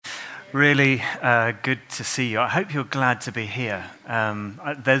Really good to see you. I hope you're glad to be here.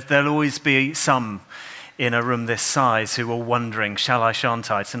 There'll always be some in a room this size who are wondering, shall I,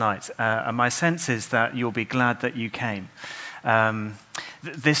 shan't I tonight? And my sense is that you'll be glad that you came.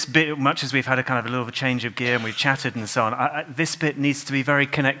 This bit, much as we've had a kind of a little change of gear and we've chatted and so on, this bit needs to be very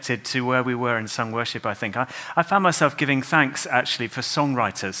connected to where we were in sung worship, I think. I found myself giving thanks, actually, for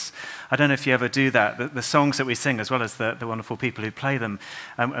songwriters. I don't know if you ever do that, the songs that we sing, as well as the wonderful people who play them,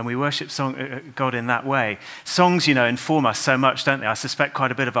 and we worship God in that way. Songs, inform us so much, don't they? I suspect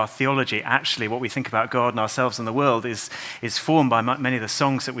quite a bit of our theology, actually, what we think about God and ourselves and the world is formed by many of the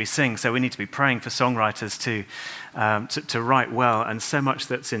songs that we sing, so we need to be praying for songwriters to write well, and so much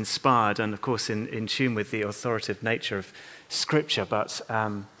that's inspired and, of course, in tune with the authoritative nature of Scripture. But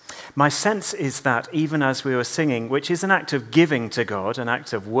my sense is that even as we were singing, which is an act of giving to God, an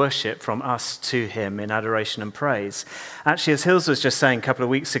act of worship from us to Him in adoration and praise, actually, as Hills was just saying a couple of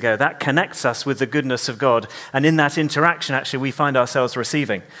weeks ago, that connects us with the goodness of God. And in that interaction, actually, we find ourselves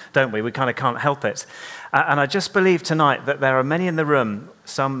receiving, don't we? We kind of can't help it. And I just believe tonight that there are many in the room,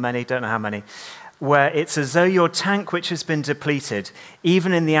 many, don't know how many, where it's as though your tank, which has been depleted,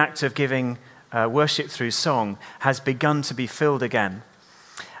 even in the act of giving worship through song, has begun to be filled again.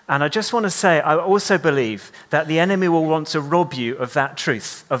 And I just want to say, I also believe that the enemy will want to rob you of that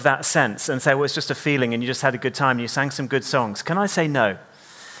truth, of that sense, and say, well, it's just a feeling and you just had a good time and you sang some good songs. Can I say no?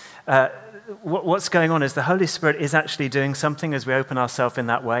 What's going on is the Holy Spirit is actually doing something as we open ourselves in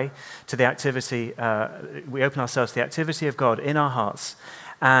that way to the activity. We open ourselves to the activity of God in our hearts.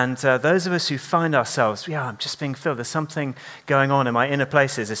 And those of us who find ourselves, I'm just being filled, there's something going on in my inner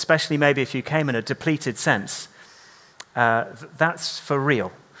places, especially maybe if you came in a depleted sense, that's for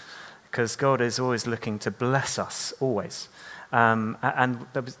real, because God is always looking to bless us, always. And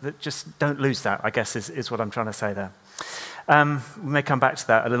just don't lose that, I guess, is what I'm trying to say there. We may come back to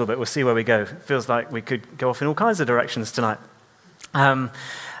that a little bit. We'll see where we go. It feels like we could go off in all kinds of directions tonight. And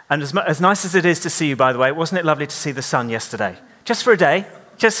as nice as it is to see you, by the way, wasn't it lovely to see the sun yesterday? Just for a day.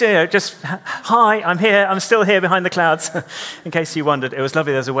 Just hi, I'm here. I'm still here behind the clouds. In case you wondered, it was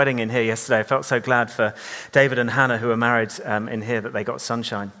lovely. There was a wedding in here yesterday. I felt so glad for David and Hannah, who are married in here, that they got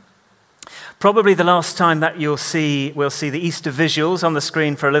sunshine. Probably the last time that we'll see the Easter visuals on the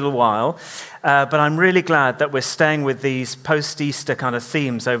screen for a little while, but I'm really glad that we're staying with these post-Easter kind of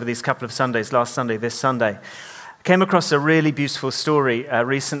themes over these couple of Sundays, last Sunday, this Sunday. I came across a really beautiful story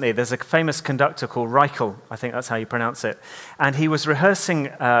recently. There's a famous conductor called Reichel, I think that's how you pronounce it, and he was rehearsing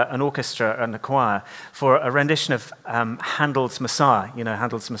an orchestra and a choir for a rendition of Handel's Messiah,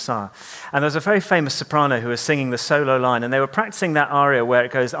 Handel's Messiah. And there's a very famous soprano who was singing the solo line, and they were practicing that aria where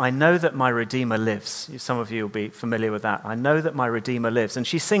it goes, I know that my Redeemer lives. Some of you will be familiar with that. I know that my Redeemer lives. And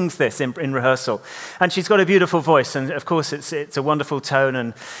she sings this in rehearsal. And she's got a beautiful voice, and of course it's a wonderful tone,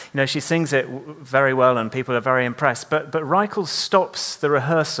 and she sings it very well, and people are very impressed. But Reichel stops the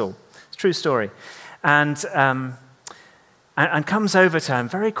rehearsal. It's a true story. And comes over to her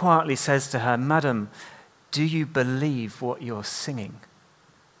and very quietly says to her, Madam, do you believe what you're singing?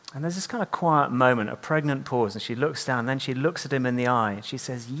 And there's this kind of quiet moment, a pregnant pause, and she looks down, and then she looks at him in the eye, and she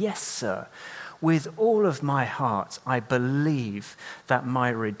says, yes, sir, with all of my heart, I believe that my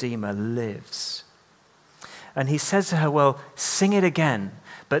Redeemer lives. And he says to her, well, sing it again,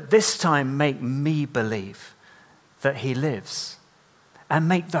 but this time make me believe that he lives, and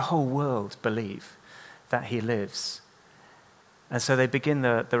make the whole world believe that he lives. And so they begin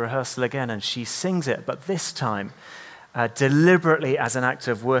the rehearsal again, and she sings it, but this time, deliberately as an act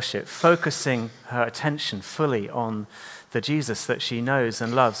of worship, focusing her attention fully on the Jesus that she knows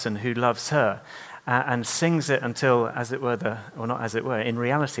and loves and who loves her, and sings it until, as it were, in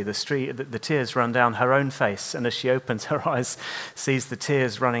reality, the tears run down her own face, and as she opens her eyes, sees the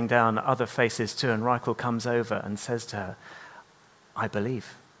tears running down other faces too, and Reichel comes over and says to her, I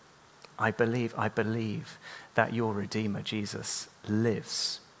believe that your Redeemer, Jesus,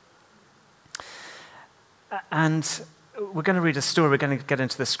 lives. And we're going to read a story, we're going to get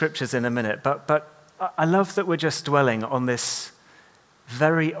into the scriptures in a minute, but I love that we're just dwelling on this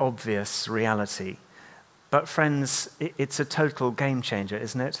very obvious reality. But friends, it's a total game changer,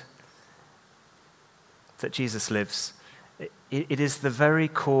 isn't it? That Jesus lives. It is the very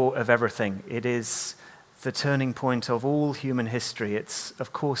core of everything. It is the turning point of all human history. It's,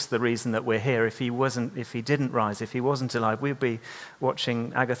 of course, the reason that we're here. If he didn't rise, if he wasn't alive, we'd be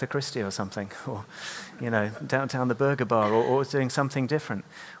watching Agatha Christie or something, or, downtown the burger bar, or doing something different.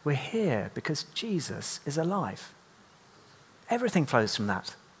 We're here because Jesus is alive. Everything flows from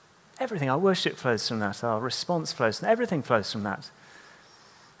that. Everything. Our worship flows from that. Our response flows from that. Everything flows from that.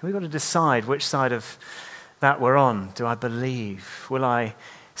 And we've got to decide which side of that we're on. Do I believe? Will I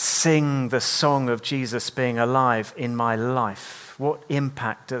sing the song of Jesus being alive in my life? What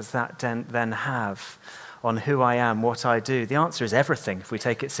impact does that then have on who I am, what I do? The answer is everything if we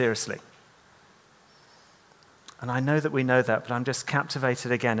take it seriously. And I know that we know that, but I'm just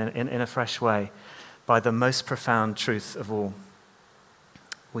captivated again in a fresh way by the most profound truth of all.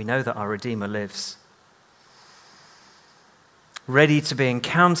 We know that our Redeemer lives. Ready to be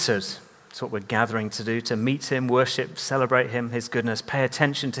encountered. That's what we're gathering to do, to meet him, worship, celebrate him, his goodness, pay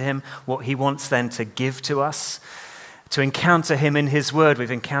attention to him, what he wants then to give to us, to encounter him in his word. We've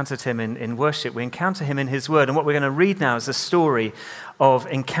encountered him in worship. We encounter him in his word. And what we're going to read now is a story of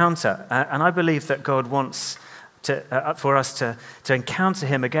encounter. And I believe that God wants for us to encounter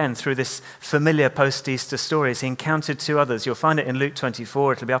him again through this familiar post-Easter story. He encountered two others. You'll find it in Luke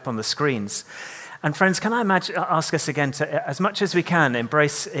 24. It'll be up on the screens. And friends, can I ask us again to, as much as we can,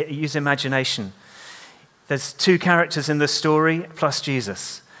 use imagination. There's two characters in the story plus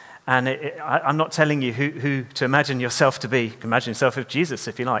Jesus. And I'm not telling you who to imagine yourself to be. You can imagine yourself as Jesus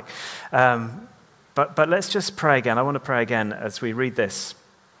if you like. But let's just pray again. I want to pray again as we read this,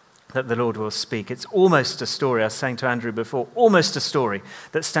 that the Lord will speak. It's almost a story, I was saying to Andrew before, almost a story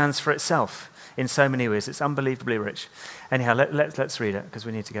that stands for itself in so many ways. It's unbelievably rich. Anyhow, let's read it because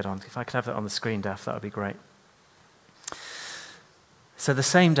we need to get on. If I could have that on the screen, Daff, that would be great. So the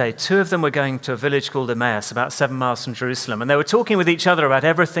same day, two of them were going to a village called Emmaus, about 7 miles from Jerusalem, and they were talking with each other about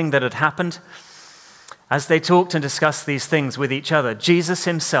everything that had happened. As they talked and discussed these things with each other, Jesus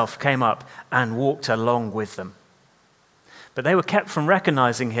himself came up and walked along with them. But they were kept from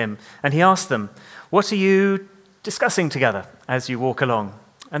recognizing him, and he asked them, "What are you discussing together as you walk along?"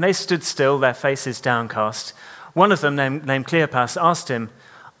 And they stood still, their faces downcast. One of them, named Cleopas, asked him,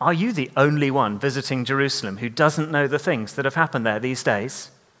 "Are you the only one visiting Jerusalem who doesn't know the things that have happened there these days?"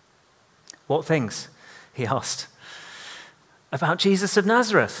 "What things?" he asked. "About Jesus of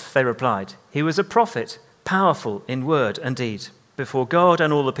Nazareth," they replied. "He was a prophet, powerful in word and deed before God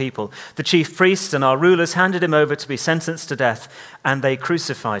and all the people. The chief priests and our rulers handed him over to be sentenced to death, and they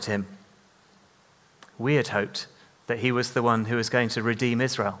crucified him. We had hoped that he was the one who was going to redeem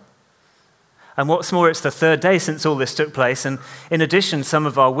Israel. And what's more, it's the third day since all this took place, and in addition, some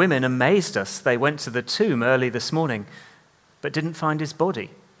of our women amazed us. They went to the tomb early this morning, but didn't find his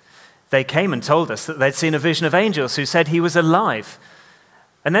body. They came and told us that they'd seen a vision of angels who said he was alive.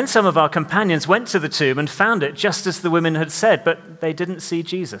 And then some of our companions went to the tomb and found it just as the women had said, but they didn't see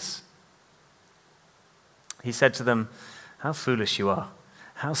Jesus." He said to them, "How foolish you are,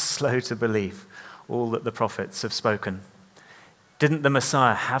 how slow to believe all that the prophets have spoken. Didn't the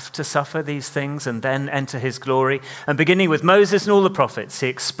Messiah have to suffer these things and then enter his glory?" And beginning with Moses and all the prophets, he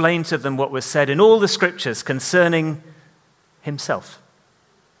explained to them what was said in all the scriptures concerning himself.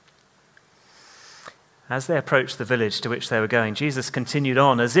 As they approached the village to which they were going, Jesus continued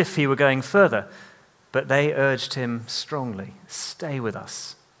on as if he were going further, but they urged him strongly, "Stay with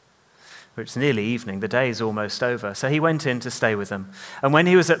us." For it's nearly evening, the day is almost over. So he went in to stay with them. And when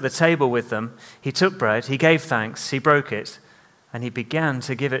he was at the table with them, he took bread, he gave thanks, he broke it, and he began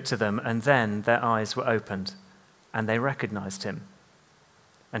to give it to them, and then their eyes were opened, and they recognized him.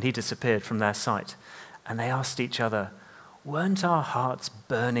 And he disappeared from their sight. And they asked each other, "Weren't our hearts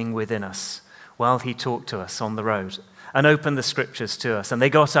burning within us while he talked to us on the road and opened the scriptures to us?" And they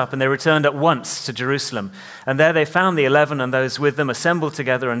got up and they returned at once to Jerusalem. And there they found the 11 and those with them assembled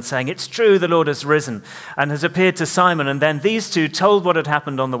together and saying, "It's true, the Lord has risen and has appeared to Simon." And then these two told what had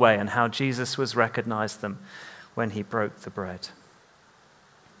happened on the way and how Jesus was recognized them when he broke the bread.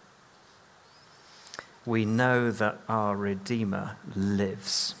 We know that our Redeemer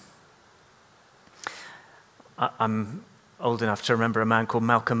lives. I'm old enough to remember a man called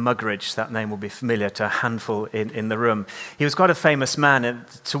Malcolm Muggeridge. That name will be familiar to a handful in the room. He was quite a famous man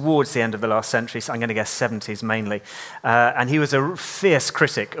towards the end of the last century, so I'm going to guess 70s mainly. And he was a fierce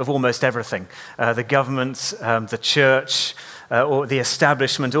critic of almost everything. The government, the church, or the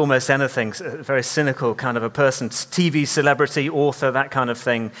establishment, almost anything. A very cynical kind of a person, TV celebrity, author, that kind of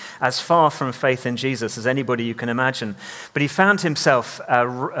thing, as far from faith in Jesus as anybody you can imagine. But he found himself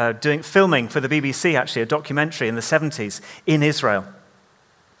filming for the BBC, actually, a documentary in the 70s in Israel.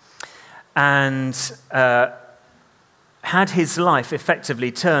 And had his life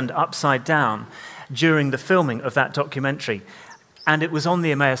effectively turned upside down during the filming of that documentary. And it was on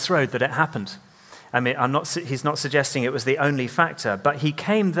the Emmaus Road that it happened. I mean, he's not suggesting it was the only factor, but he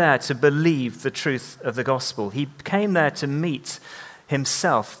came there to believe the truth of the gospel. He came there to meet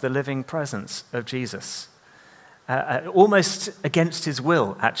himself, the living presence of Jesus. Almost against his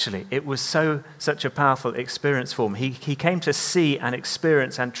will, actually. It was such a powerful experience for him. He came to see and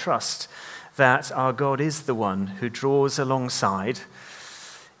experience and trust that our God is the one who draws alongside,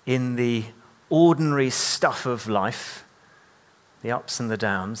 in the ordinary stuff of life, the ups and the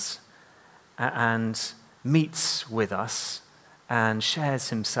downs, and meets with us and shares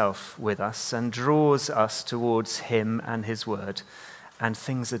himself with us and draws us towards him and his word. And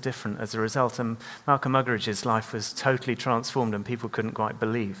things are different as a result. And Malcolm Muggeridge's life was totally transformed, and people couldn't quite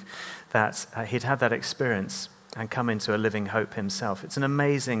believe that he'd had that experience and come into a living hope himself. It's an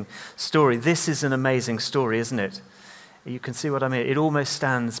amazing story. This is an amazing story, isn't it? You can see what I mean. It almost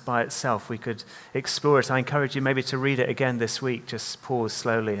stands by itself. We could explore it. I encourage you maybe to read it again this week. Just pause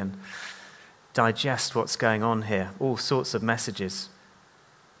slowly and digest what's going on here. All sorts of messages.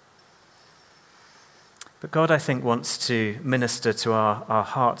 But God, I think, wants to minister to our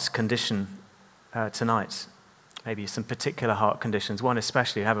heart's condition tonight. Maybe some particular heart conditions. One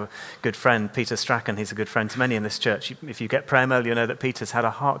especially, I have a good friend, Peter Strachan. He's a good friend to many in this church. If you get prayer mail, you'll know that Peter's had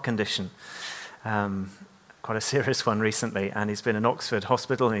a heart condition, quite a serious one recently, and he's been in Oxford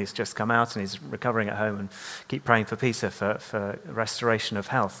Hospital, and he's just come out, and he's recovering at home, and keep praying for Peter for restoration of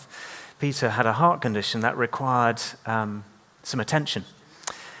health. Peter had a heart condition that required some attention.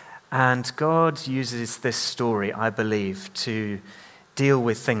 And God uses this story, I believe, to deal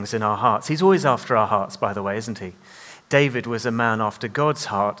with things in our hearts. He's always after our hearts, by the way, isn't he? David was a man after God's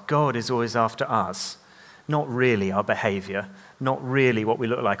heart. God is always after us. Not really our behavior, not really what we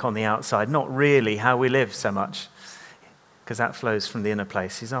look like on the outside, not really how we live so much, because that flows from the inner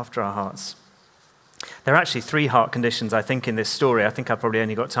place. He's after our hearts. There are actually 3 heart conditions, I think, in this story. I think I've probably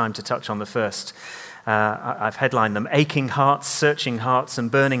only got time to touch on the first. I've headlined them: aching hearts, searching hearts,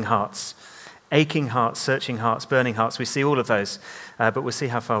 and burning hearts. Aching hearts, searching hearts, burning hearts. We see all of those, but we'll see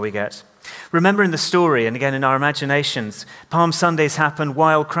how far we get. Remember in the story, and again in our imaginations, Palm Sundays happened,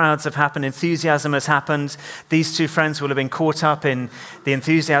 wild crowds have happened, enthusiasm has happened. These 2 friends will have been caught up in the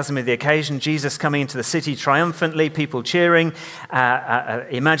enthusiasm of the occasion. Jesus coming into the city triumphantly, people cheering,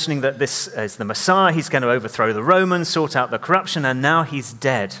 imagining that this is the Messiah. He's going to overthrow the Romans, sort out the corruption, and now he's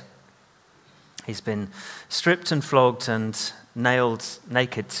dead. He's been stripped and flogged and nailed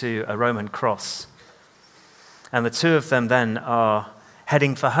naked to a Roman cross. And the 2 of them then are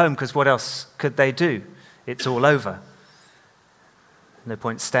heading for home, because what else could they do? It's all over. No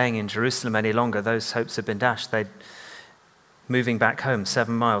point staying in Jerusalem any longer. Those hopes have been dashed. They're moving back home,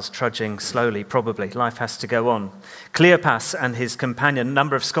 7 miles, trudging slowly, probably. Life has to go on. Cleopas and his companion, a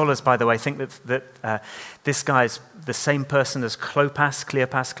number of scholars, by the way, think that this guy's the same person as Clopas.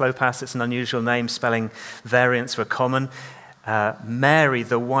 Cleopas, it's an unusual name. Spelling variants were common. Mary,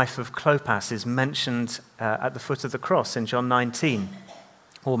 the wife of Clopas, is mentioned at the foot of the cross in John 19.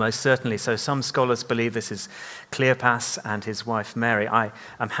 Almost certainly. So some scholars believe this is Cleopas and his wife Mary. I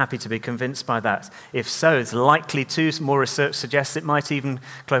am happy to be convinced by that. If so, it's likely to. More research suggests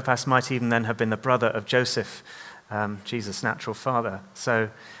Cleopas might even then have been the brother of Joseph, Jesus' natural father. So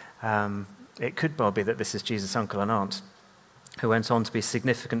it could well be that this is Jesus' uncle and aunt, who went on to be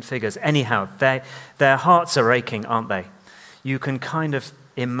significant figures. Anyhow, their hearts are aching, aren't they? You can kind of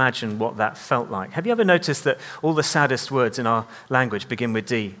imagine what that felt like. Have you ever noticed that all the saddest words in our language begin with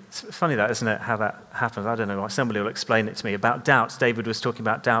D? It's funny that, isn't it, how that happens? I don't know. Somebody will explain it to me. About doubt. David was talking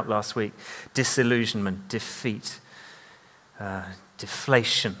about doubt last week. Disillusionment, defeat,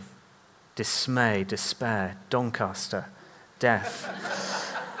 deflation, dismay, despair, Doncaster,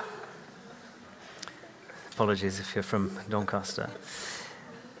 death. Apologies if you're from Doncaster.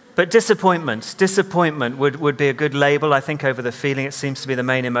 But disappointment would be a good label, I think, over the feeling. It seems to be the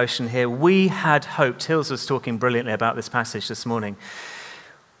main emotion here. We had hoped. Hills was talking brilliantly about this passage this morning.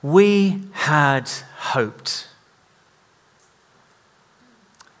 We had hoped.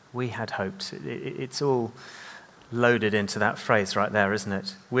 We had hoped. It's all loaded into that phrase right there, isn't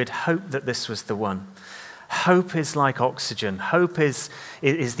it? We'd hoped that this was the one. Hope is like oxygen. Hope is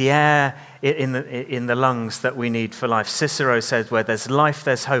the air in the lungs that we need for life. Cicero says, where there's life,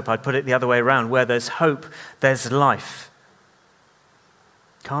 there's hope. I'd put it the other way around. Where there's hope, there's life.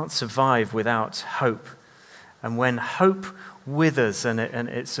 Can't survive without hope. And when hope withers and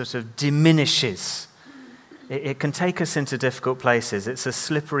it sort of diminishes, it can take us into difficult places. It's a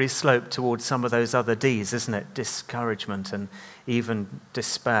slippery slope towards some of those other Ds, isn't it? Discouragement and even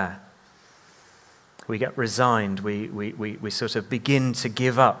despair. We get resigned, we sort of begin to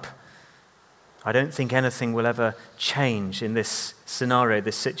give up. I don't think anything will ever change in this scenario,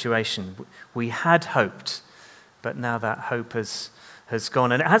 this situation. We had hoped, but now that hope has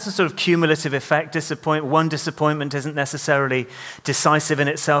gone. And it has a sort of cumulative effect. One disappointment isn't necessarily decisive in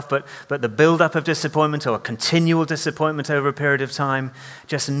itself, but the build-up of disappointment or continual disappointment over a period of time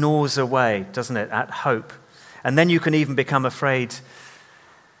just gnaws away, doesn't it, at hope. And then you can even become afraid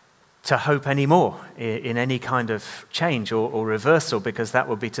to hope anymore in any kind of change or reversal, because that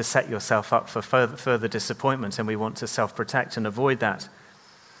would be to set yourself up for further disappointment, and we want to self-protect and avoid that.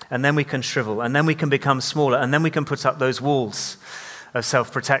 And then we can shrivel, and then we can become smaller, and then we can put up those walls of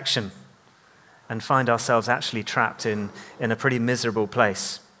self-protection and find ourselves actually trapped in a pretty miserable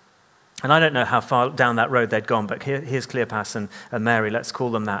place. And I don't know how far down that road they'd gone, but here's Cleopas and Mary, let's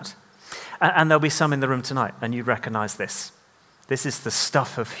call them that. And there'll be some in the room tonight, and you recognize this. This is the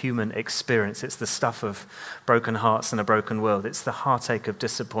stuff of human experience. It's the stuff of broken hearts and a broken world. It's the heartache of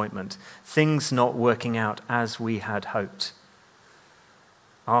disappointment. Things not working out as we had hoped.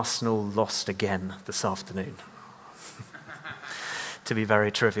 Arsenal lost again this afternoon. To be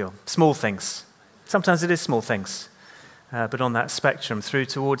very trivial. Small things. Sometimes it is small things. But on that spectrum, through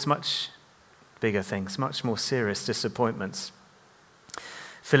towards much bigger things, much more serious disappointments.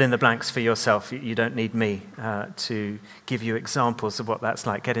 Fill in the blanks for yourself. You don't need me to give you examples of what that's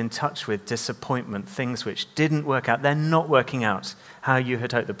like. Get in touch with disappointment, things which didn't work out. They're not working out how you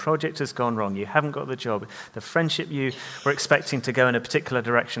had hoped. The project has gone wrong. You haven't got the job. The friendship you were expecting to go in a particular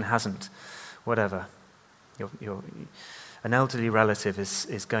direction hasn't. Whatever. An elderly relative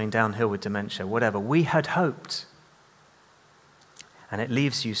is going downhill with dementia. Whatever. We had hoped. And it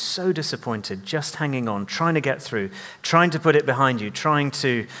leaves you so disappointed, just hanging on, trying to get through, trying to put it behind you, trying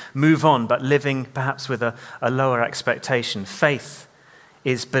to move on, but living perhaps with a lower expectation. Faith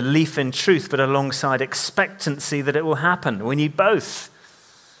is belief in truth, but alongside expectancy that it will happen. We need both.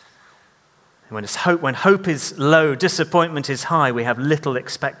 When hope is low, disappointment is high, we have little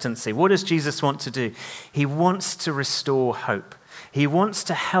expectancy. What does Jesus want to do? He wants to restore hope. He wants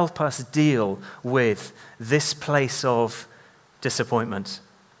to help us deal with this place of disappointment.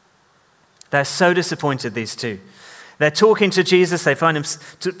 They're so disappointed, these two. They're talking to Jesus. They find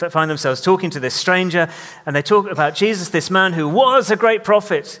themselves talking to this stranger, and they talk about Jesus, this man who was a great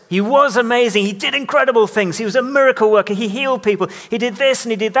prophet. He was amazing. He did incredible things. He was a miracle worker. He healed people. He did this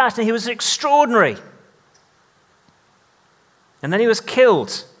and he did that, and he was extraordinary. And then he was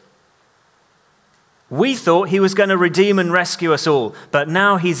killed. We thought he was going to redeem and rescue us all, but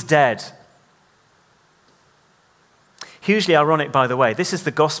now he's dead. Hugely ironic, by the way. This is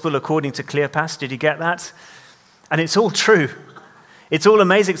the gospel according to Cleopas. Did you get that? And it's all true. It's all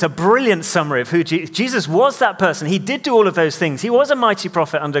amazing. It's a brilliant summary of who Jesus was. That person. He did do all of those things. He was a mighty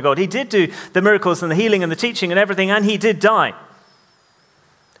prophet under God. He did do the miracles and the healing and the teaching and everything, and he did die.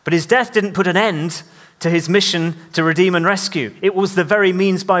 But his death didn't put an end to his mission to redeem and rescue. It was the very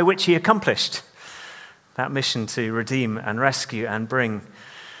means by which he accomplished that mission to redeem and rescue and bring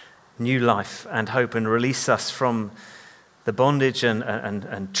new life and hope and release us from the bondage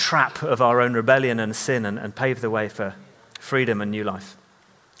and trap of our own rebellion and sin, and pave the way for freedom and new life.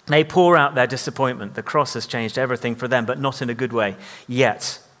 They pour out their disappointment. The cross has changed everything for them, but not in a good way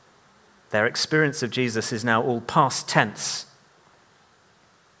yet. Their experience of Jesus is now all past tense.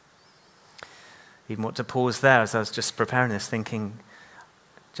 Even want to pause there as I was just preparing this, thinking,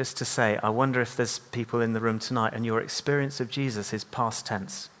 just to say, I wonder if there's people in the room tonight and your experience of Jesus is past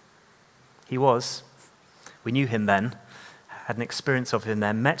tense. He was. We knew him then. Had an experience of him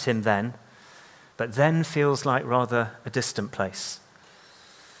then, met him then, but then feels like rather a distant place.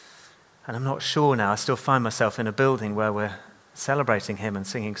 And I'm not sure now. I still find myself in a building where we're celebrating him and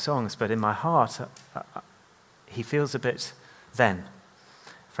singing songs, but in my heart, he feels a bit then.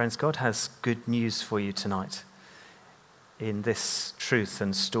 Friends, God has good news for you tonight in this truth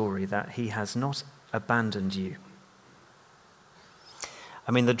and story that he has not abandoned you.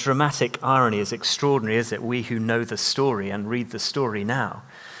 I mean, the dramatic irony is extraordinary, is it? We who know the story and read the story now,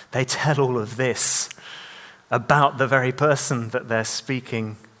 they tell all of this about the very person that they're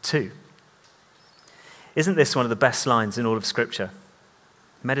speaking to. Isn't this one of the best lines in all of Scripture?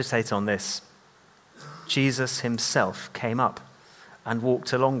 Meditate on this. Jesus himself came up and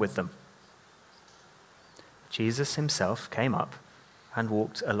walked along with them. Jesus himself came up and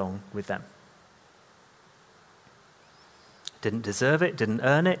walked along with them. Didn't deserve it, didn't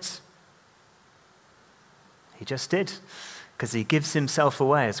earn it. He just did, because he gives himself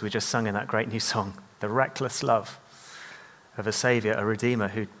away, as we just sung in that great new song, the reckless love of a Savior, a Redeemer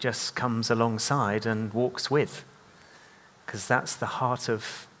who just comes alongside and walks with, because that's the heart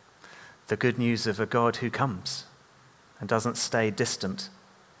of the good news of a God who comes and doesn't stay distant.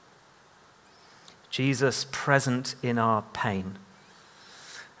 Jesus present in our pain.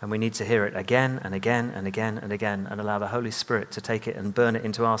 And we need to hear it again and again and again and again, and allow the Holy Spirit to take it and burn it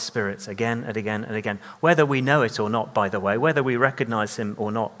into our spirits again and again and again. Whether we know it or not, by the way, whether we recognize him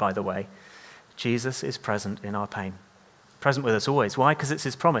or not, by the way, Jesus is present in our pain. present with us always. Why? Because it's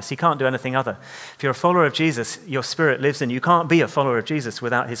his promise. He can't do anything other. If you're a follower of Jesus, your Spirit lives in you. You can't be a follower of Jesus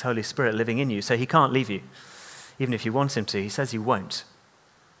without his Holy Spirit living in you, so he can't leave you. Even if you want him to, he says he won't.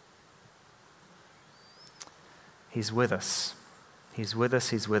 He's with us. He's with us,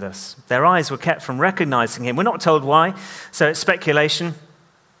 he's with us. Their eyes were kept from recognizing him. We're not told why, so it's speculation.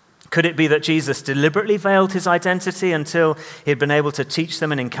 Could it be that Jesus deliberately veiled his identity until he had been able to teach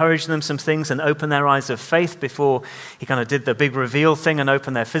them and encourage them some things and open their eyes of faith before he kind of did the big reveal thing and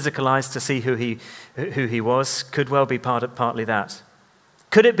opened their physical eyes to see who he was? Could well be partly that.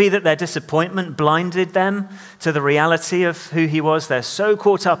 Could it be that their disappointment blinded them to the reality of who he was? They're so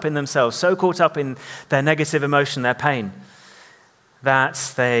caught up in themselves, so caught up in their negative emotion, their pain,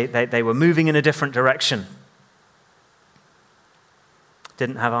 that they were moving in a different direction.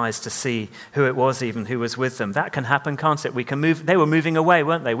 Didn't have eyes to see who it was even who was with them. That can happen, can't it? We can move. They were moving away,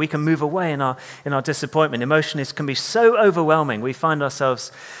 weren't they? We can move away in our disappointment. Emotion can be so overwhelming. We find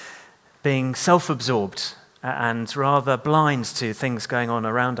ourselves being self-absorbed and rather blind to things going on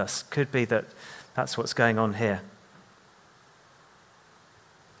around us. Could be that that's what's going on here.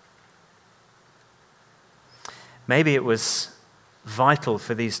 Maybe it was vital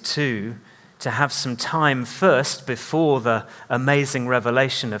for these two to have some time first before the amazing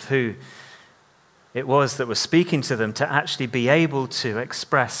revelation of who it was that was speaking to them, to actually be able to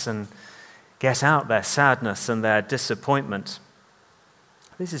express and get out their sadness and their disappointment.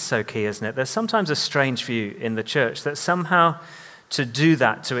 This is so key, isn't it? There's sometimes a strange view in the church that somehow to do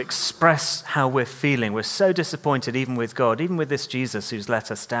that, to express how we're feeling, we're so disappointed even with God, even with this Jesus who's let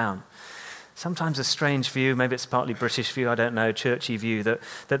us down. Sometimes a strange view, maybe it's partly British view, I don't know, churchy view, that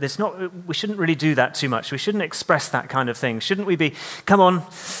there's not, we shouldn't really do that too much. We shouldn't express that kind of thing. Shouldn't we be, come on,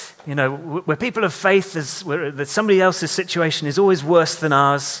 we're people of faith, that somebody else's situation is always worse than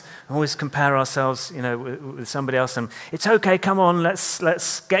ours, always compare ourselves, with somebody else, and it's okay, come on,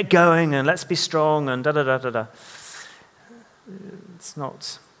 let's get going, and let's be strong, and da-da-da-da-da. It's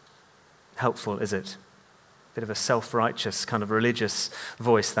not helpful, is it? Bit of a self-righteous kind of religious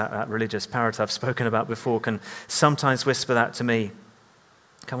voice, that religious parrot I've spoken about before can sometimes whisper that to me.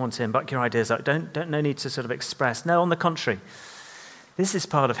 Come on, Tim, buck your ideas up. No need to sort of express. No, on the contrary. This is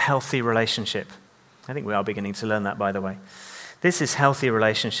part of healthy relationship. I think we are beginning to learn that, by the way. This is healthy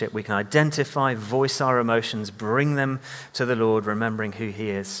relationship. We can identify, voice our emotions, bring them to the Lord, remembering who he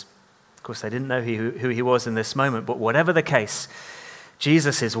is. Of course, they didn't know who he was in this moment, but whatever the case,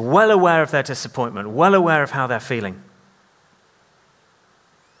 Jesus is well aware of their disappointment, well aware of how they're feeling.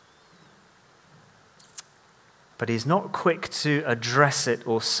 But he's not quick to address it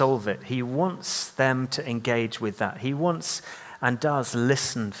or solve it. He wants them to engage with that. He wants and does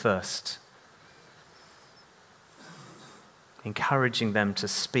listen first, encouraging them to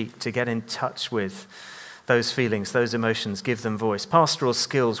speak, to get in touch with those feelings, those emotions, give them voice. Pastoral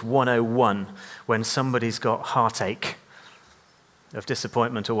skills 101 when somebody's got heartache of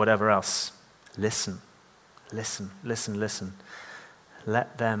disappointment or whatever else. Listen.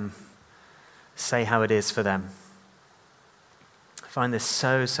 Let them say how it is for them. I find this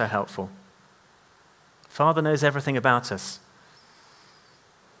so helpful. Father knows everything about us.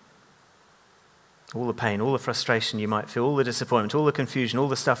 All the pain, all the frustration you might feel, all the disappointment, all the confusion, all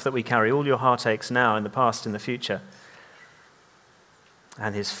the stuff that we carry, all your heartaches now, in the past, in the future.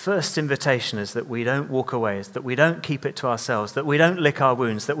 And his first invitation is that we don't walk away, is that we don't keep it to ourselves, that we don't lick our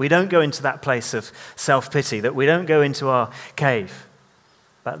wounds, that we don't go into that place of self-pity, that we don't go into our cave,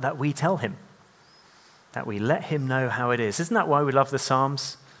 but that we tell him, that we let him know how it is. Isn't that why we love the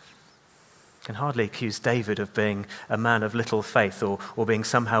Psalms? You can hardly accuse David of being a man of little faith or being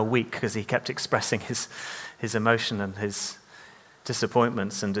somehow weak because he kept expressing his emotion and his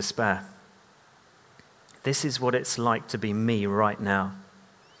disappointments and despair. This is what it's like to be me right now.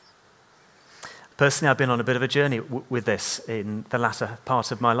 Personally, I've been on a bit of a journey with this in the latter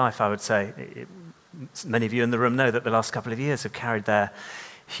part of my life, I would say. Many of you in the room know that the last couple of years have carried their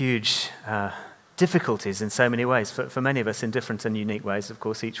huge difficulties in so many ways, for many of us in different and unique ways, of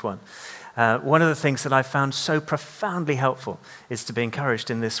course, each one. One of the things that I've found so profoundly helpful is to be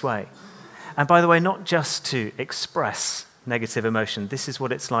encouraged in this way. And by the way, not just to express negative emotion. This is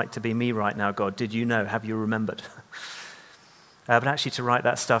what it's like to be me right now, God. Did you know? Have you remembered? But actually to write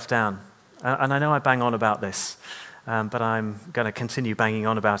that stuff down. And I know I bang on about this, but I'm going to continue banging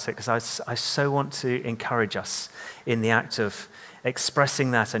on about it because I so want to encourage us in the act of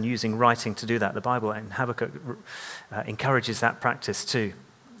expressing that and using writing to do that. The Bible in Habakkuk encourages that practice too.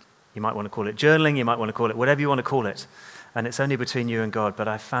 You might want to call it journaling, you might want to call it whatever you want to call it. And it's only between you and God, but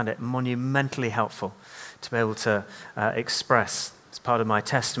I found it monumentally helpful to be able to express, as part of my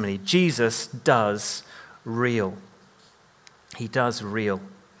testimony, Jesus does real. He does reel.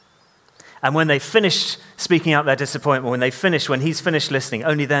 And when they finished speaking out their disappointment, when he's finished listening,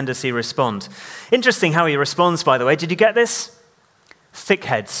 only then does he respond. Interesting how he responds, by the way. Did you get this?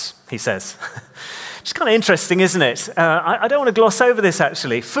 Thickheads, he says. It's kind of interesting, isn't it? I don't want to gloss over this,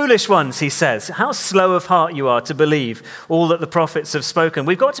 actually. Foolish ones, he says. How slow of heart you are to believe all that the prophets have spoken.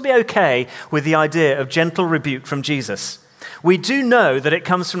 We've got to be okay with the idea of gentle rebuke from Jesus. We do know that it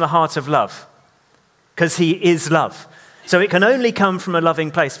comes from the heart of love, because he is love. So it can only come from a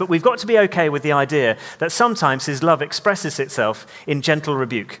loving place. But we've got to be okay with the idea that sometimes his love expresses itself in gentle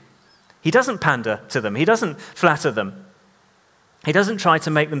rebuke. He doesn't pander to them. He doesn't flatter them. He doesn't try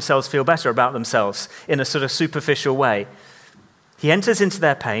to make themselves feel better about themselves in a sort of superficial way. He enters into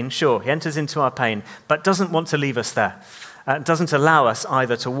their pain, sure, he enters into our pain, but doesn't want to leave us there. Doesn't allow us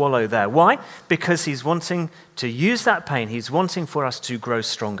either to wallow there. Why? Because he's wanting to use that pain. He's wanting for us to grow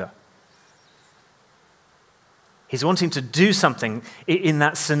stronger. He's wanting to do something in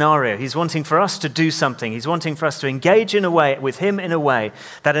that scenario. He's wanting for us to do something. He's wanting for us to engage in a way with him in a way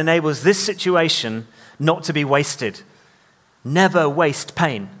that enables this situation not to be wasted. Never waste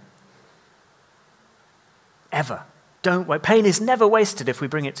pain. Ever. Don't wait. Pain is never wasted if we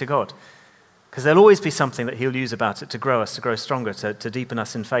bring it to God. Because there'll always be something that he'll use about it to grow us, to grow stronger, to deepen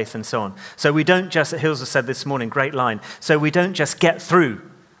us in faith and so on. So we don't just, Hills has said this morning, great line, so we don't just get through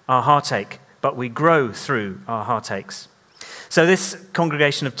our heartache, but we grow through our heartaches. So this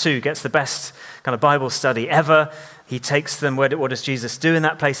congregation of 2 gets the best kind of Bible study ever. He takes them, what does Jesus do in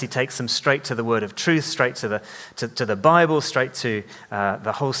that place? He takes them straight to the word of truth, straight to the Bible, straight to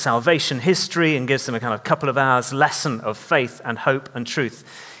the whole salvation history, and gives them a kind of couple of hours lesson of faith and hope and truth.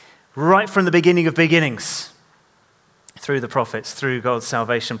 Right from the beginning of beginnings, through the prophets, through God's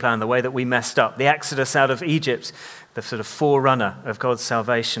salvation plan, the way that we messed up, the exodus out of Egypt, the sort of forerunner of God's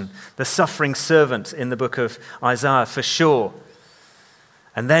salvation, the suffering servant in the book of Isaiah, for sure.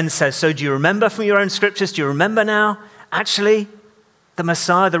 And then says, so do you remember from your own scriptures, do you remember now, actually, the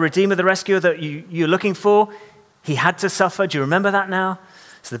Messiah, the Redeemer, the Rescuer that you're looking for, he had to suffer, do you remember that now?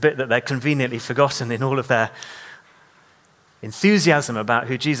 It's the bit that they're conveniently forgotten in all of their enthusiasm about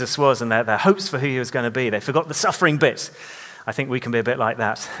who Jesus was and their hopes for who he was going to be. They forgot the suffering bit. I think we can be a bit like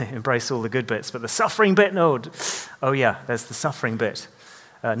that, embrace all the good bits, but the suffering bit, no. Oh yeah, there's the suffering bit.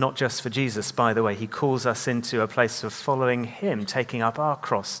 Not just for Jesus, by the way. He calls us into a place of following him, taking up our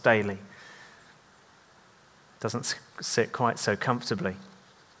cross daily. Doesn't sit quite so comfortably.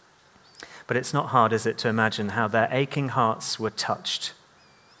 But it's not hard, is it, to imagine how their aching hearts were touched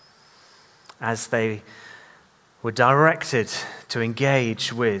as they were directed to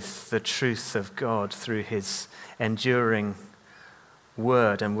engage with the truth of God through his enduring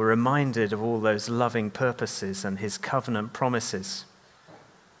word, and were reminded of all those loving purposes and his covenant promises.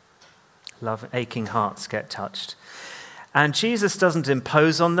 Aching hearts get touched. And Jesus doesn't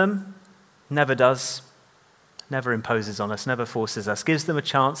impose on them, never does, never imposes on us, never forces us, gives them a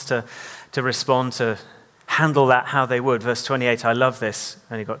chance to respond, to handle that how they would. Verse 28, I love this.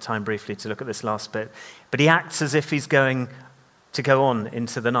 Only got time briefly to look at this last bit. But he acts as if he's going to go on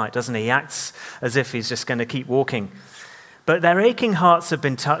into the night, doesn't he? He acts as if he's just going to keep walking. But their aching hearts have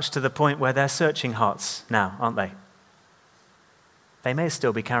been touched to the point where they're searching hearts now, aren't they? They may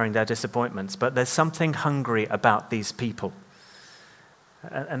still be carrying their disappointments, but there's something hungry about these people.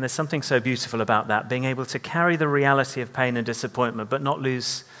 And there's something so beautiful about that, being able to carry the reality of pain and disappointment, but not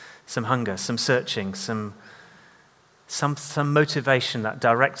lose some hunger, some searching, some motivation that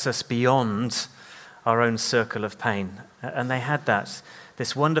directs us beyond our own circle of pain. And they had that.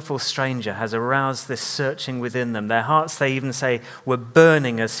 This wonderful stranger has aroused this searching within them. Their hearts, they even say, were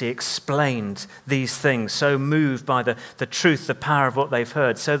burning as he explained these things, so moved by the truth, the power of what they've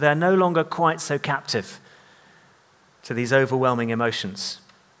heard. So they're no longer quite so captive to these overwhelming emotions.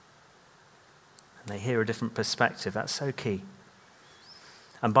 And they hear a different perspective. That's so key.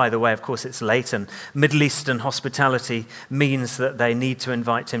 And by the way, of course, it's late, and Middle Eastern hospitality means that they need to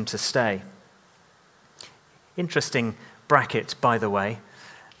invite him to stay. Interesting bracket, by the way.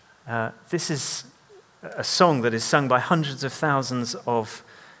 This is a song that is sung by hundreds of thousands of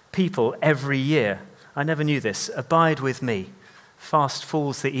people every year. I never knew this. Abide with me, fast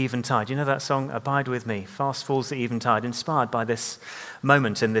falls the eventide. You know that song, Abide with me, fast falls the eventide, inspired by this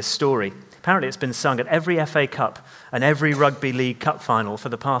moment in this story. Apparently it's been sung at every FA Cup and every Rugby League Cup final for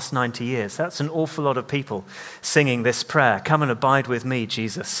the past 90 years. That's an awful lot of people singing this prayer. Come and abide with me,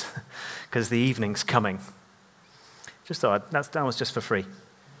 Jesus, because the evening's coming. Just thought that was just for free.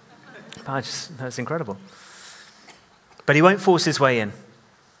 That's incredible. But he won't force his way in.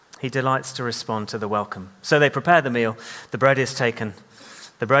 He delights to respond to the welcome. So they prepare the meal. The bread is taken.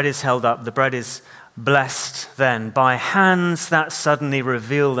 The bread is held up. The bread is Blessed then by hands that suddenly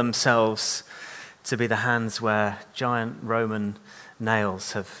reveal themselves to be the hands where giant Roman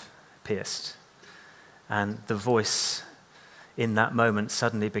nails have pierced. And the voice in that moment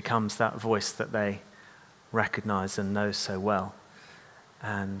suddenly becomes that voice that they recognize and know so well.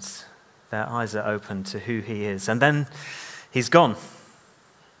 And their eyes are open to who he is. And then he's gone.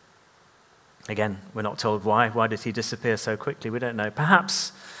 Again, we're not told why. Why did he disappear so quickly? We don't know.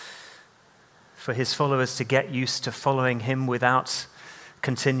 Perhaps for his followers to get used to following him without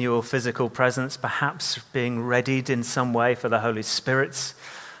continual physical presence, perhaps being readied in some way for the Holy Spirit's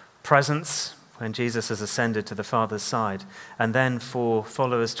presence when Jesus has ascended to the Father's side, and then for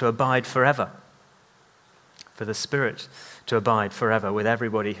followers to abide forever, for the Spirit to abide forever with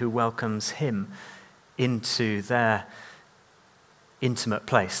everybody who welcomes him into their intimate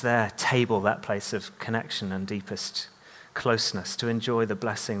place, their table, that place of connection and deepest closeness, to enjoy the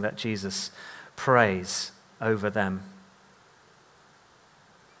blessing that Jesus prays over them.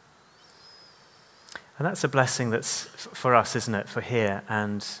 And that's a blessing that's for us, isn't it? For here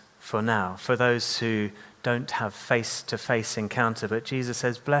and for now. For those who don't have face-to-face encounter. But Jesus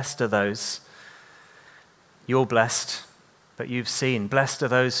says, blessed are those. You're blessed, but you've seen. Blessed are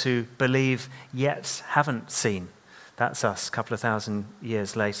those who believe yet haven't seen. That's us, a couple of thousand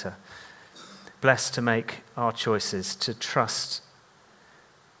years later. Blessed to make our choices, to trust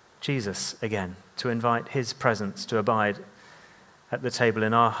Jesus again, to invite his presence to abide at the table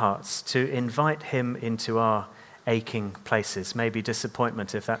in our hearts, to invite him into our aching places. Maybe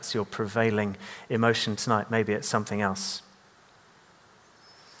disappointment, if that's your prevailing emotion tonight. Maybe it's something else.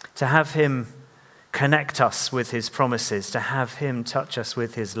 To have him connect us with his promises, to have him touch us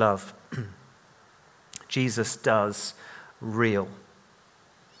with his love. Jesus does real.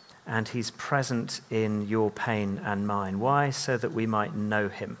 And he's present in your pain and mine. Why? So that we might know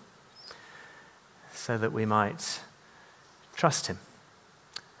him. So that we might trust him.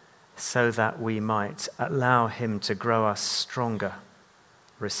 So that we might allow him to grow us stronger,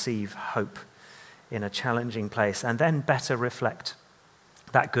 receive hope in a challenging place, and then better reflect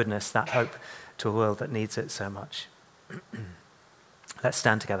that goodness, that hope to a world that needs it so much. Let's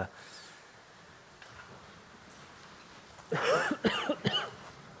stand together.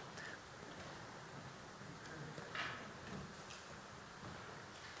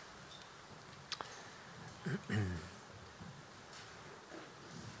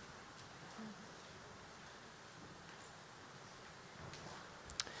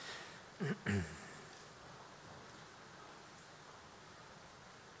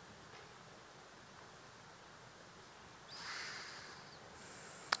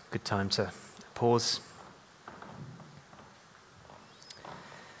 Good time to pause.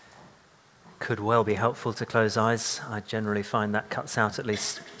 Could well be helpful to close eyes. I generally find that cuts out at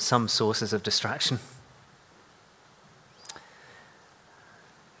least some sources of distraction.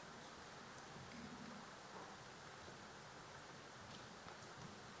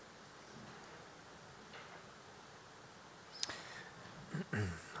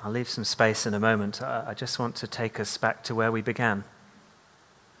 I'll leave some space in a moment. I just want to take us back to where we began.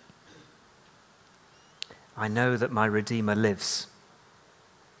 I know that my Redeemer lives.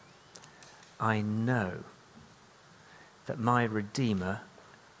 I know that my Redeemer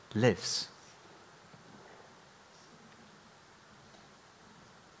lives.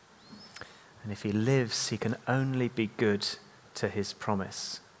 And if he lives, he can only be good to his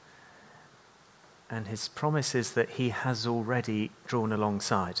promise. And his promise is that he has already drawn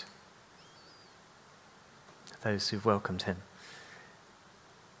alongside those who've welcomed him.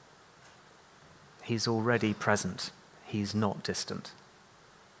 He's already present. He's not distant.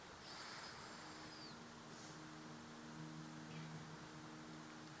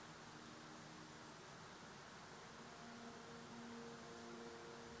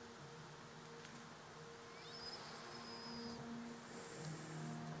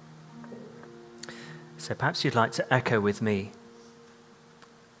 So perhaps you'd like to echo with me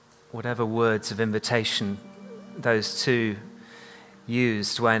whatever words of invitation those two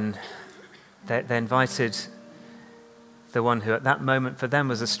used when they invited the one who at that moment for them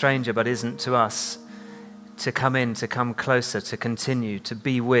was a stranger but isn't to us, to come in, to come closer, to continue, to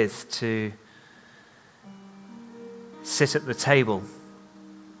be with, to sit at the table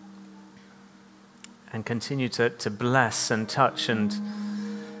and continue to bless and touch. And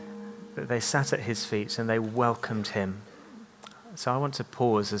they sat at his feet and they welcomed him. So I want to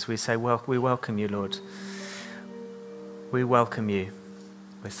pause as we say, well, we welcome you, Lord. We welcome you.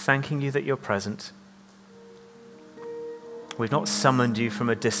 We're thanking you that you're present. We've not summoned you from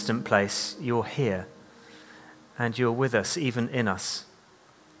a distant place. You're here and you're with us, even in us.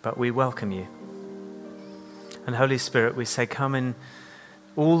 But we welcome you. And Holy Spirit, we say, come in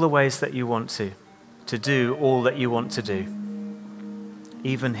all the ways that you want to do all that you want to do,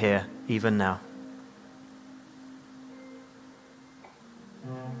 even here, even now.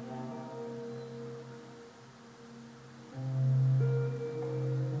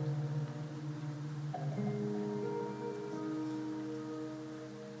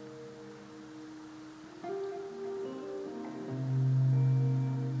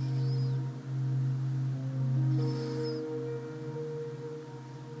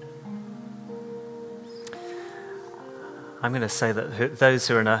 I'm going to say that those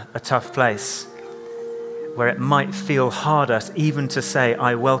who are in a tough place, where it might feel harder even to say,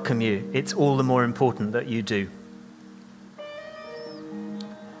 I welcome you, it's all the more important that you do.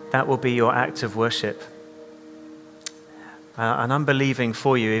 That will be your act of worship. And I'm believing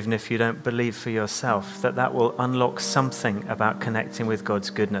for you, even if you don't believe for yourself, that will unlock something about connecting with God's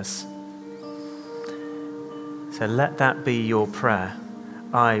goodness. So let that be your prayer.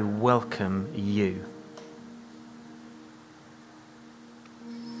 I welcome you.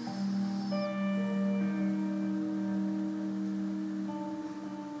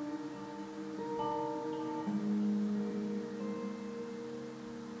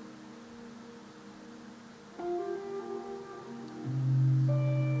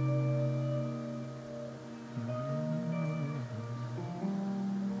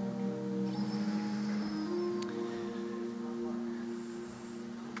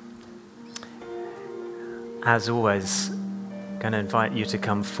 As always, I'm going to invite you to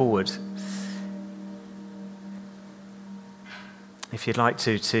come forward. If you'd like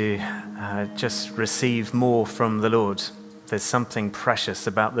to just receive more from the Lord. There's something precious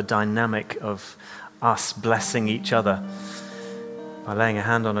about the dynamic of us blessing each other by laying a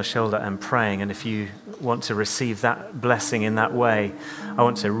hand on a shoulder and praying. And if you want to receive that blessing in that way, I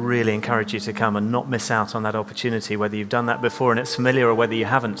want to really encourage you to come and not miss out on that opportunity, whether you've done that before and it's familiar or whether you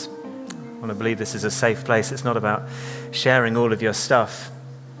haven't. I want to believe this is a safe place. It's not about sharing all of your stuff.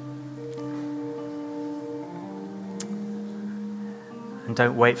 And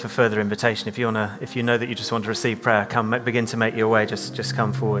don't wait for further invitation. If you know that you just want to receive prayer, begin to make your way. Just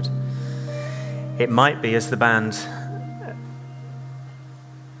come forward. It might be, as the band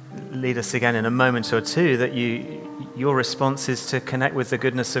lead us again in a moment or two, that your response is to connect with the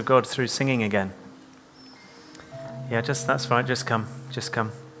goodness of God through singing again. Yeah, that's right. Just come.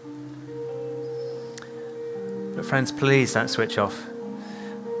 But friends, please don't switch off.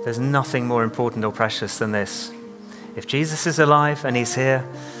 There's nothing more important or precious than this. If Jesus is alive and he's here,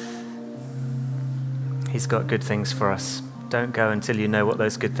 he's got good things for us. Don't go until you know what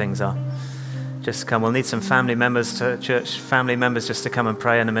those good things are. Just come. We'll need some family members just to come and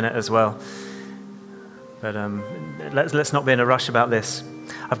pray in a minute as well. But let's not be in a rush about this.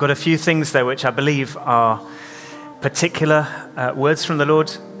 I've got a few things though which I believe are particular words from the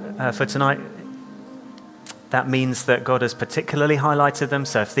Lord for tonight. That means that God has particularly highlighted them.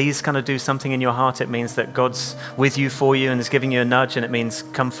 So if these kind of do something in your heart, it means that God's with you, for you, and is giving you a nudge, and it means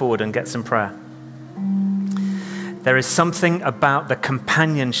come forward and get some prayer. There is something about the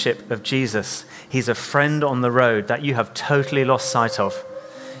companionship of Jesus. He's a friend on the road that you have totally lost sight of.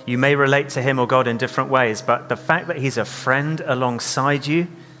 You may relate to him or God in different ways, but the fact that he's a friend alongside you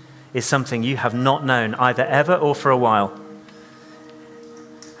is something you have not known either ever or for a while.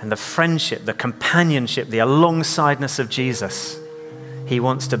 And the friendship, the companionship, the alongsideness of Jesus, he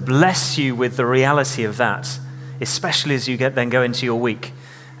wants to bless you with the reality of that, especially as you then go into your week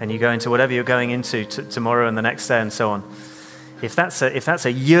and you go into whatever you're going into tomorrow and the next day and so on. If that's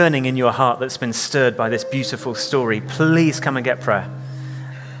a yearning in your heart that's been stirred by this beautiful story, please come and get prayer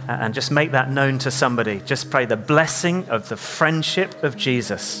and just make that known to somebody. Just pray the blessing of the friendship of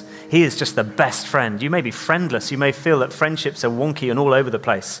Jesus. He is just the best friend. You may be friendless. You may feel that friendships are wonky and all over the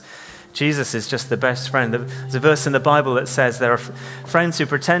place. Jesus is just the best friend. There's a verse in the Bible that says there are friends who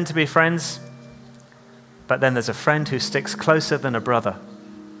pretend to be friends, but then there's a friend who sticks closer than a brother.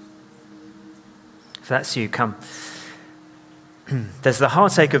 If that's you, come. There's the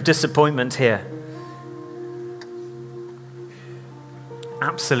heartache of disappointment here.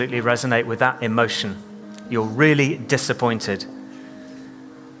 Absolutely resonate with that emotion. You're really disappointed.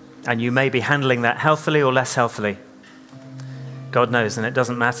 And you may be handling that healthily or less healthily. God knows, and it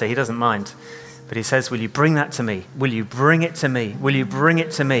doesn't matter. He doesn't mind. But he says, will you bring that to me? Will you bring it to me? Will you bring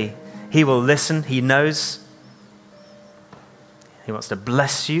it to me? He will listen. He knows. He wants to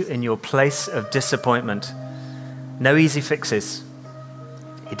bless you in your place of disappointment. No easy fixes.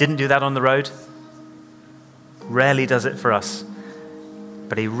 He didn't do that on the road. Rarely does it for us.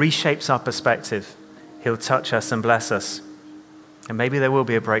 But he reshapes our perspective. He'll touch us and bless us. And maybe there will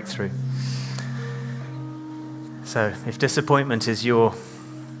be a breakthrough. So if disappointment is your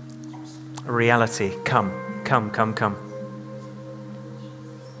reality, come.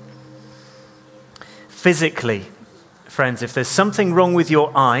 Physically, friends, if there's something wrong with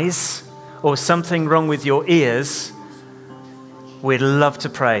your eyes or something wrong with your ears, we'd love to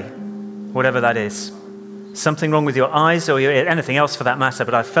pray, whatever that is. Something wrong with your eyes or your ear, anything else for that matter,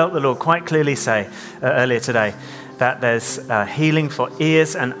 but I felt the Lord quite clearly say earlier today that there's healing for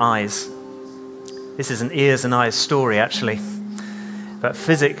ears and eyes. This is an ears and eyes story, actually. But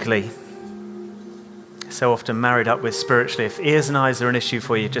physically, so often married up with spiritually. If ears and eyes are an issue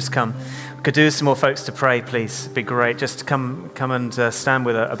for you, just come. We could do some more folks to pray, please. It'd be great. Just come and stand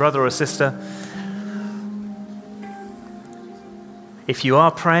with a brother or a sister. If you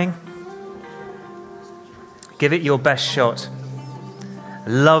are praying, give it your best shot.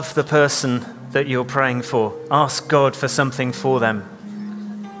 Love the person that you're praying for. Ask God for something for them.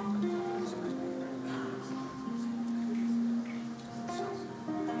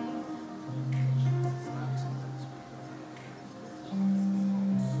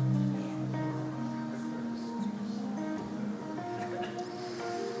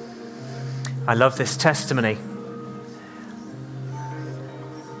 I love this testimony.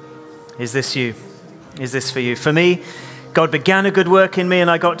 Is this you? Is this for you? For me, God began a good work in me and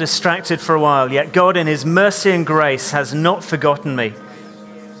I got distracted for a while, yet God in his mercy and grace has not forgotten me.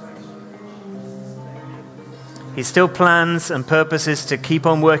 He still plans and purposes to keep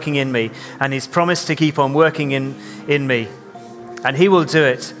on working in me, and he's promised to keep on working in me. And he will do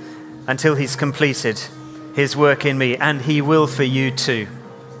it until he's completed his work in me, and he will for you too.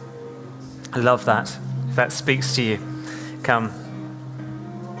 I love that. If that speaks to you, come.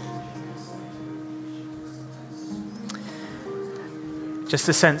 Just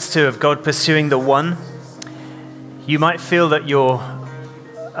a sense too of God pursuing the one. You might feel that you're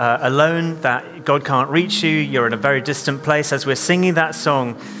alone, that God can't reach you, you're in a very distant place. As we're singing that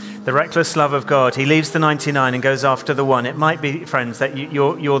song, the reckless love of God, he leaves the 99 and goes after the one. It might be, friends, that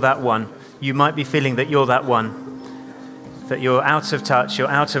you're that one. You might be feeling that you're that one. That you're out of touch, you're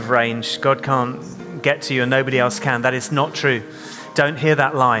out of range, God can't get to you and nobody else can. That is not true. Don't hear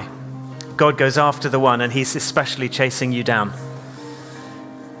that lie. God goes after the one and he's especially chasing you down.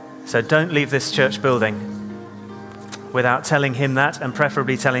 So don't leave this church building without telling him that, and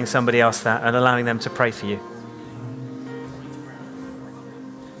preferably telling somebody else that and allowing them to pray for you.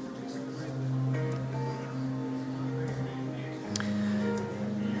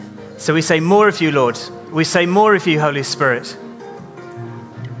 So we say, more of you, Lord. We say, more of you, Holy Spirit.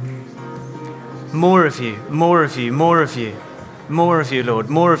 More of you, more of you, more of you. More of you, Lord.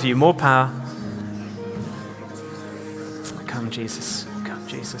 More of you, more power. Come, Jesus. Come,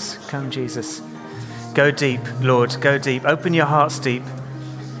 Jesus. Come, Jesus. Go deep, Lord. Go deep. Open your hearts deep.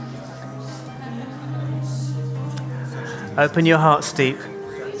 Open your hearts deep.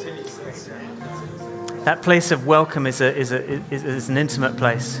 That place of welcome is an intimate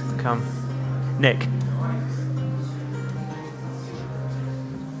place. Come. Nick.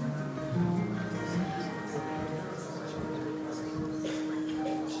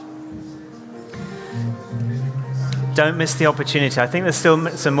 Don't miss the opportunity. I think there's still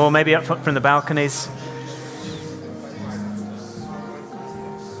some more, maybe up from the balconies.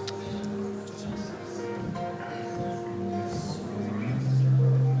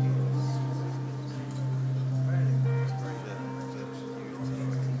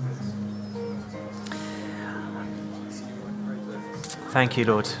 Thank you,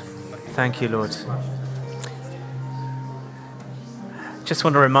 Lord. Thank you, Lord. Just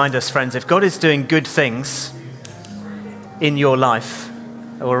want to remind us, friends, if God is doing good things in your life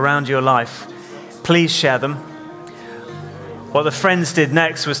or around your life, please share them. What the friends did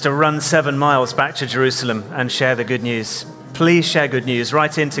next was to run 7 miles back to Jerusalem and share the good news. Please share good news.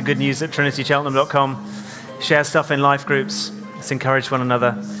 Write into goodnews@trinitycheltenham.com. Share stuff in life groups. Let's encourage one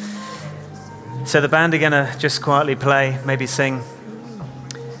another. So the band are going to just quietly play, maybe sing.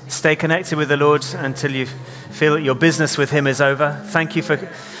 Stay connected with the Lord until you feel that your business with him is over. Thank you for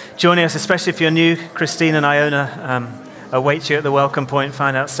joining us, especially if you're new. Christine and Iona await you at the welcome point.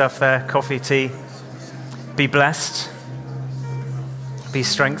 Find out stuff there, coffee, tea. Be blessed. Be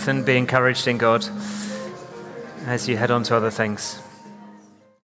strengthened. Be encouraged in God as you head on to other things.